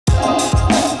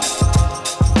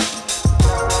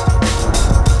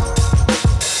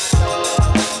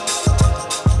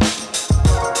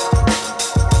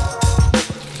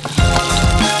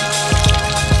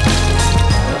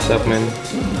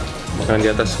Yang di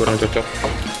atas kurang cocok,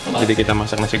 jadi kita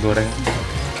masak nasi goreng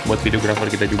buat videografer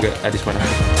kita juga, Adis mana?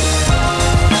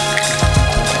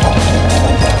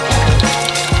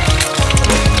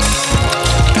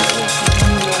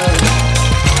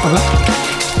 Apa?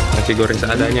 Nasi goreng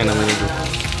seadanya namanya itu.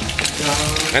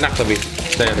 Enak tapi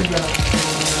saya deh.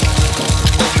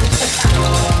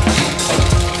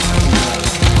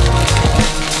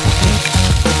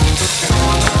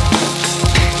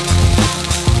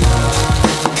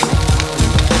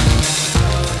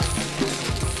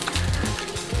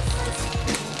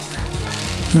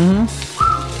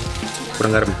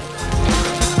 Kurang garam.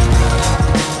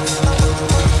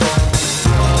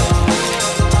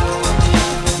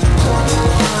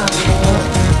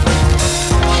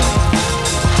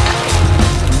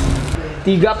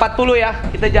 $3.40 ya,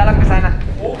 kita jalan ke sana.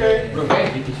 Oke.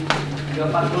 3.40.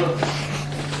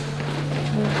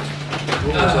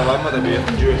 Gue gak usah lama tapi ya.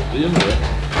 Iya enggak.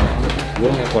 Gue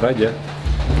ngekor aja.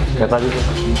 Kayak tadi tuh.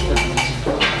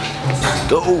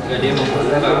 Tuh. Dia mau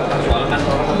buka soal kan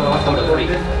atau udah free.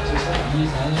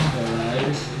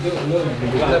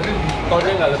 Tapi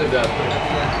tolnya nggak sedap.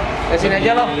 Ke sini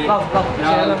aja lo.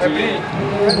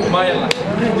 Lumayan lah.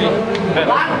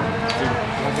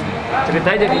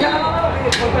 Ceritanya jadi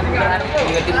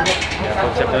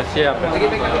Konsepnya siap.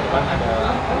 Lebih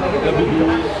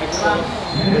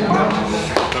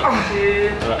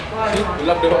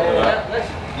gelap deh.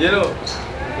 Iya lo.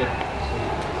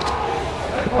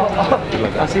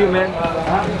 kasih men.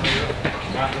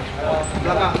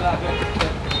 Belakang.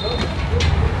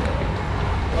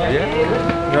 Iya.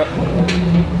 Enggak.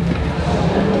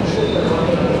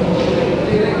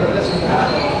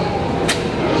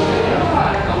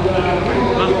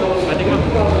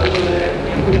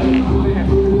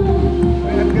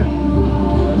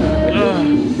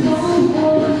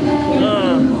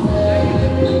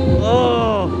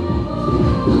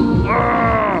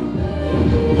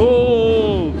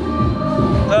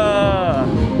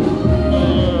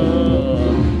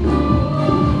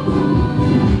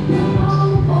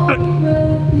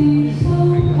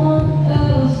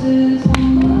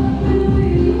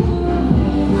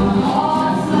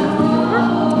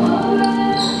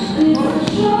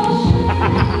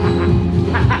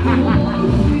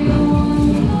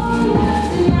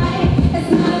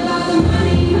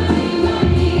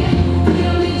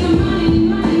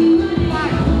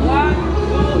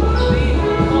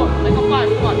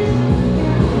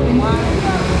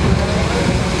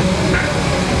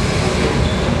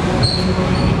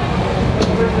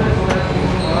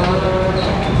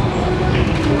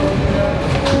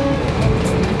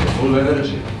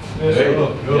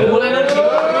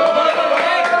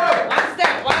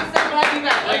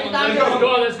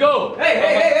 Let's go.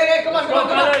 Hey, come on. 1, 2,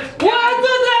 3.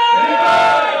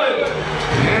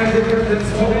 And the captain's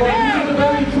for the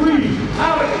very free.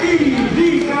 Di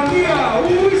Kalah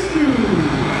Wisnu.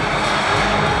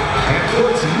 And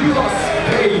coach Milos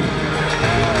Spain.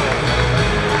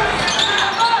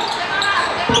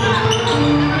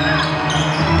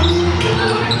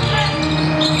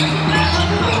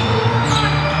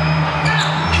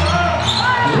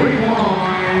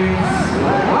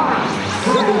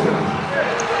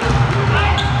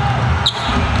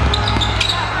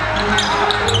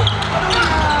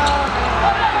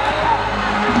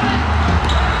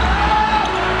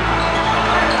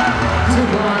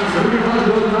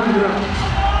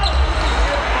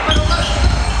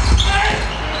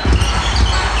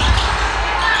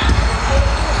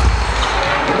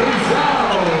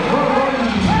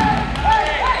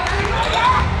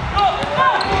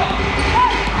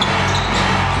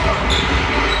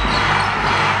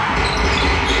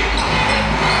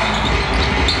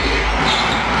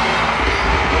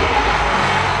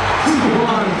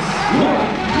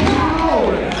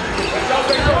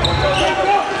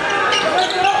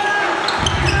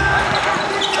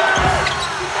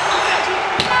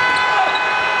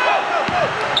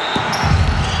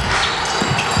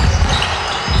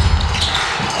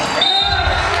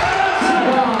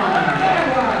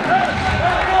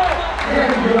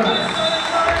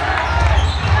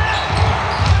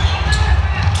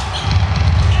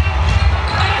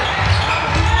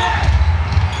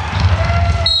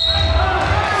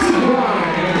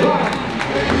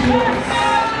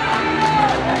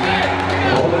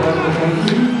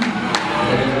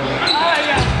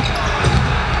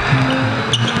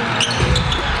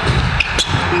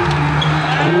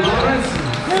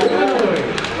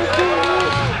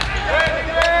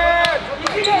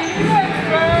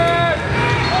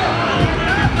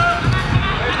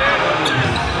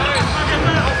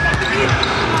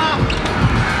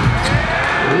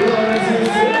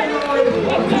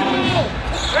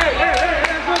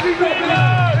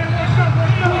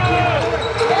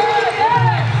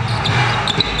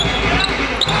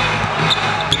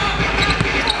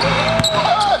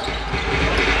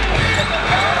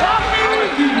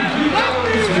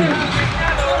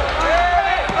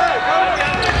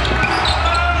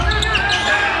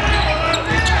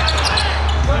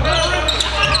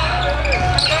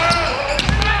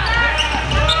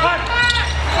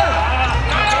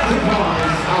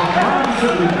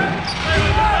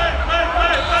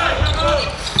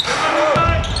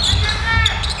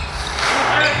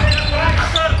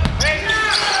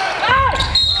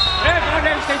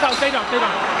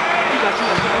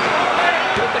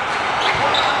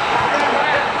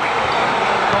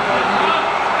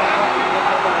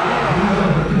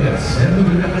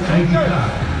 beberapa kali kita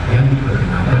yang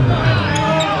diperkenalkan.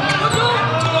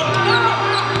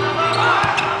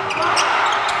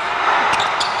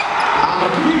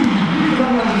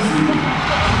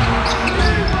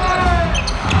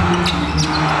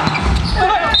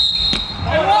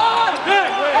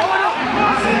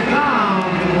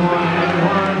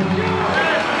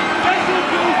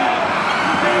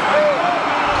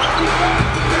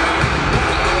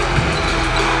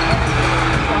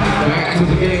 Back to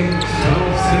the game,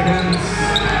 12 seconds.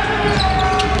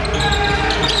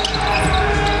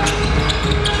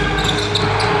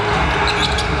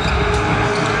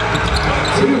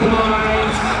 Two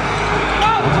points.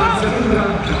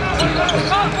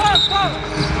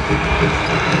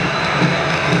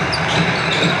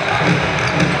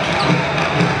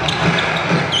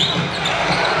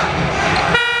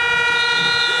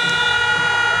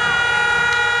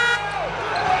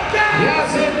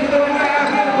 Yes, kita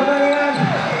mengakhiri pertandingan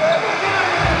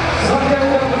Satria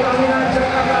Muda Pertamina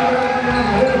Jakarta dengan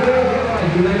Louvre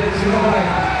United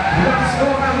Surabaya dengan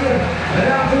skor akhir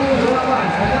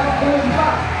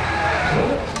 68-64.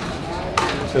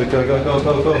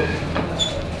 Go.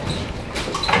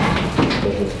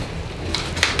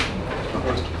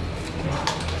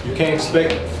 You can't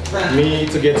expect me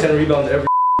to get 10 rebounds every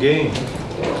game.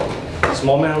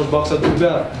 Small man harus baksa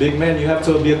juga. Big man, you have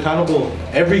to be accountable.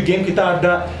 Every game kita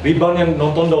ada rebound yang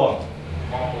nonton doang.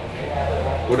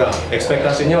 Udah,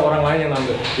 ekspektasinya orang lain yang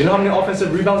ngambil. You know how many offensive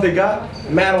rebounds they got?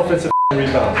 Mad offensive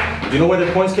rebound. You know where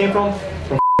the points came from?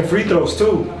 From free throws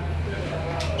too.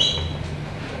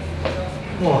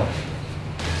 Come on.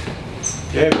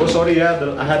 Yeah, gue sorry ya,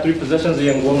 I had 3 possessions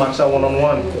yang gue maksa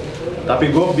one-on-one.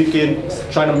 Tapi gue bikin,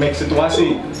 trying to make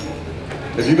situasi.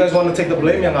 If you guys want to take the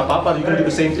blame, ya nggak apa-apa, you can do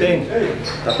the same thing.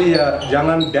 Tapi ya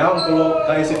jangan down kalau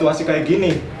kayak situasi kayak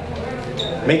gini.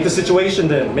 Make the situation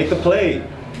then, make the play.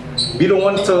 Be the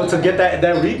one to get that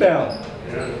rebound.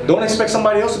 Don't expect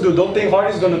somebody else to do. Don't think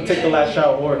Hardy's going to take the last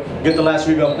shot or get the last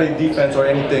rebound, play defense or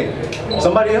anything.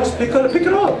 Somebody else pick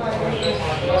it up.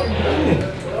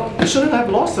 You shouldn't have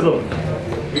lost to them.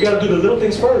 You gotta do the little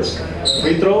things first.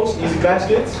 Free throws, easy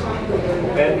baskets,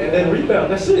 and then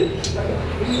rebound. That's it.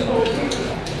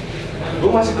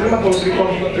 Gue masih terima kalau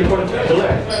 3-point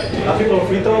jelek. Tapi kalau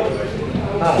free throw,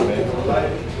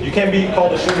 man. You can't be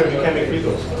called a shooter if you can't make free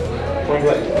throws. Point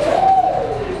blank.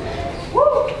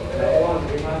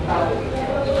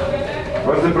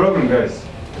 What's the problem, guys?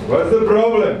 What's the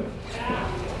problem?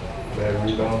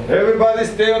 Everybody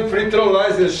stay on free throw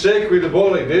lines and shake with the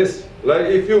ball like this.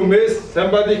 Like if you miss,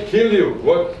 somebody kill you.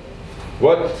 What?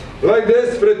 Like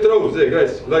this free throws, hey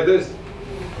guys, like this.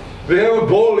 We have a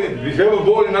ball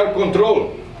in our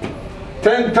control.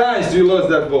 10 times you lost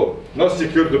that ball, not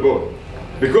secure the ball.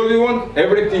 Because we want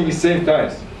everything the same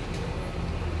times.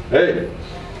 Hey,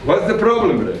 what's the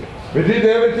problem, bro? We did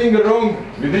everything wrong.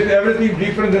 We did everything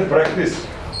different than practice.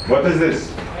 What is this?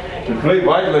 We play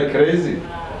wide like crazy.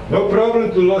 No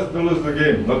problem to lose the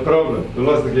game. No problem to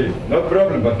lose the game. No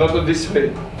problem, but not to this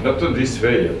way. Not to this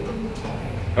way.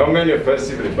 How many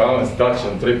offensive rebounds, touch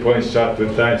on 3-point shot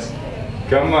 2 times?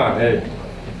 Come on, hey.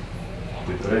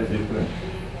 We train different.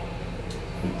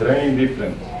 We train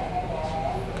different.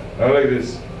 Not like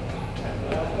this.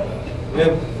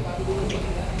 Yep.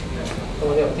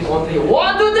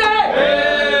 One, two,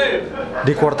 three.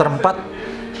 Di quarter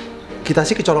 4 kita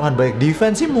sih kecolongan baik.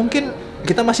 Defense sih mungkin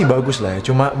kita masih bagus lah ya.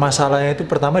 Cuma masalahnya itu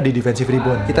pertama di defensive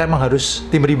rebound. Kita emang harus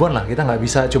tim rebound lah. Kita nggak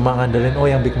bisa cuma ngandelin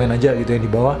yang big man aja gitu yang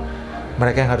di bawah.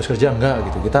 Mereka yang harus kerja enggak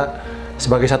gitu. Kita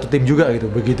sebagai satu tim juga gitu.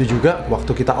 Begitu juga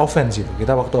waktu kita offense gitu.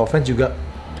 Kita waktu offense juga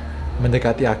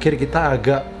mendekati akhir kita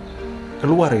agak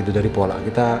keluar gitu dari pola.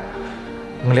 Kita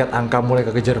ngelihat angka mulai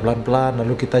kekejar pelan-pelan,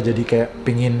 lalu kita jadi kayak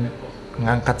pingin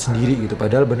ngangkat sendiri gitu.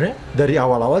 Padahal benernya dari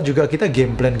awal-awal juga kita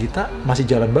game plan kita masih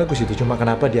jalan bagus itu. Cuma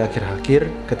kenapa di akhir-akhir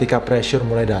ketika pressure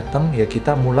mulai datang ya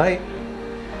kita mulai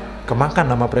kemakan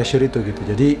nama pressure itu gitu.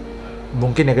 Jadi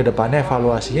mungkin ya ke depannya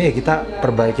evaluasinya ya kita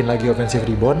perbaikin lagi offensive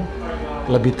rebound,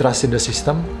 lebih trust in the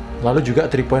system, lalu juga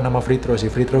 3 point sama free throw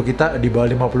sih. Free throw kita di bawah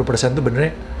 50% tuh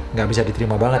benernya nggak bisa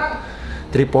diterima banget.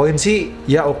 3 point sih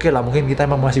ya oke lah, mungkin kita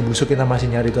emang masih busuk, kita masih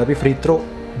nyari itu, tapi free throw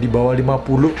di bawah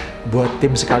 50 buat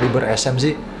tim sekaliber SM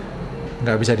sih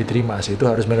nggak bisa diterima sih. Itu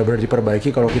harus benar-benar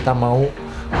diperbaiki kalau kita mau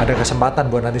ada kesempatan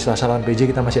buat nanti Selasa lawan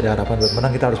PJ kita masih ada harapan buat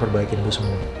menang. Kita harus perbaikin itu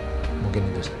semua. Mungkin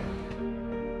itu sih.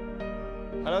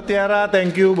 Halo Tiara,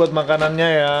 thank you buat makanannya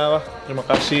ya. Terima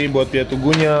kasih buat Tia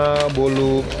Tugunya,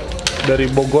 Bolu dari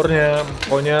Bogornya.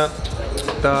 Pokoknya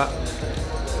kita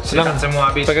senang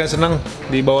semua habis. Pengen senang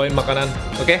dibawain makanan.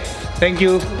 Oke? Thank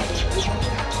you.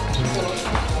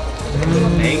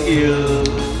 Thank you.